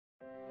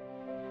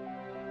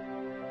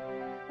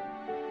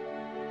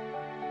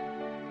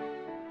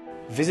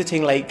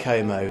Visiting Lake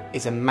Como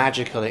is a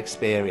magical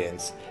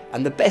experience,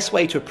 and the best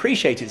way to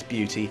appreciate its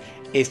beauty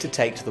is to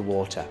take to the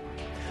water.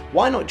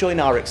 Why not join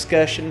our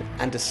excursion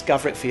and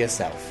discover it for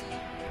yourself?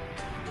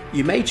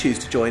 You may choose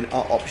to join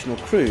our optional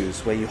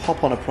cruise, where you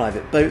hop on a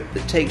private boat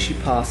that takes you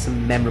past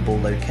some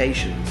memorable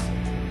locations.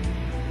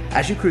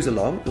 As you cruise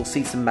along, you'll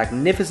see some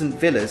magnificent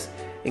villas,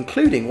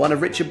 including one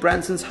of Richard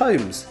Branson's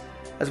homes,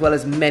 as well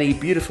as many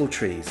beautiful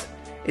trees.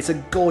 It's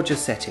a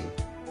gorgeous setting.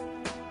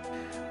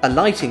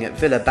 Alighting at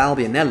Villa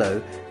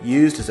Balbianello,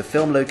 used as a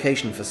film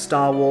location for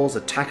Star Wars,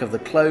 Attack of the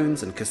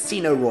Clones and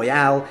Casino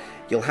Royale,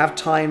 you'll have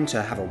time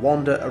to have a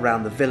wander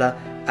around the villa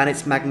and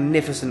its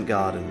magnificent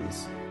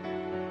gardens.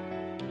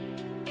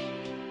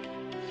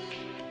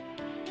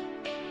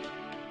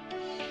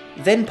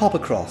 Then pop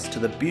across to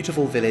the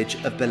beautiful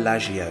village of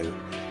Bellagio,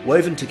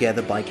 woven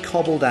together by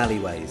cobbled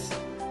alleyways.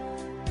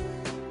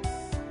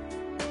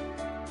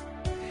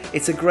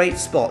 It's a great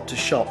spot to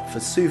shop for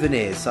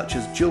souvenirs such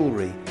as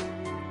jewellery,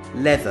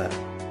 leather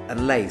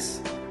and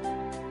lace.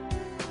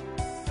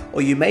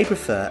 Or you may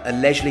prefer a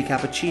leisurely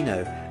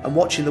cappuccino and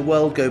watching the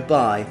world go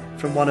by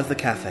from one of the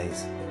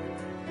cafes.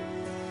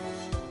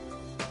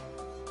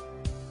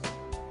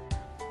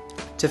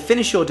 To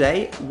finish your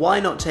day, why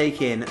not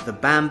take in the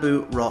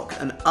bamboo, rock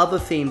and other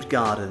themed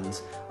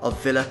gardens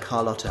of Villa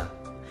Carlotta,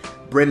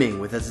 brimming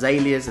with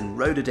azaleas and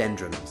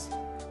rhododendrons.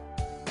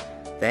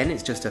 Then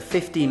it's just a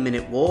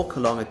 15-minute walk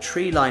along a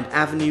tree-lined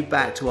avenue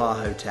back to our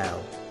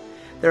hotel.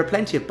 There are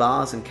plenty of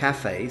bars and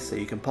cafes, so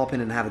you can pop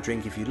in and have a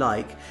drink if you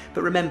like,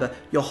 but remember,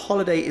 your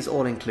holiday is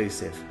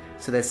all-inclusive,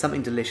 so there's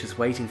something delicious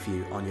waiting for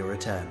you on your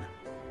return.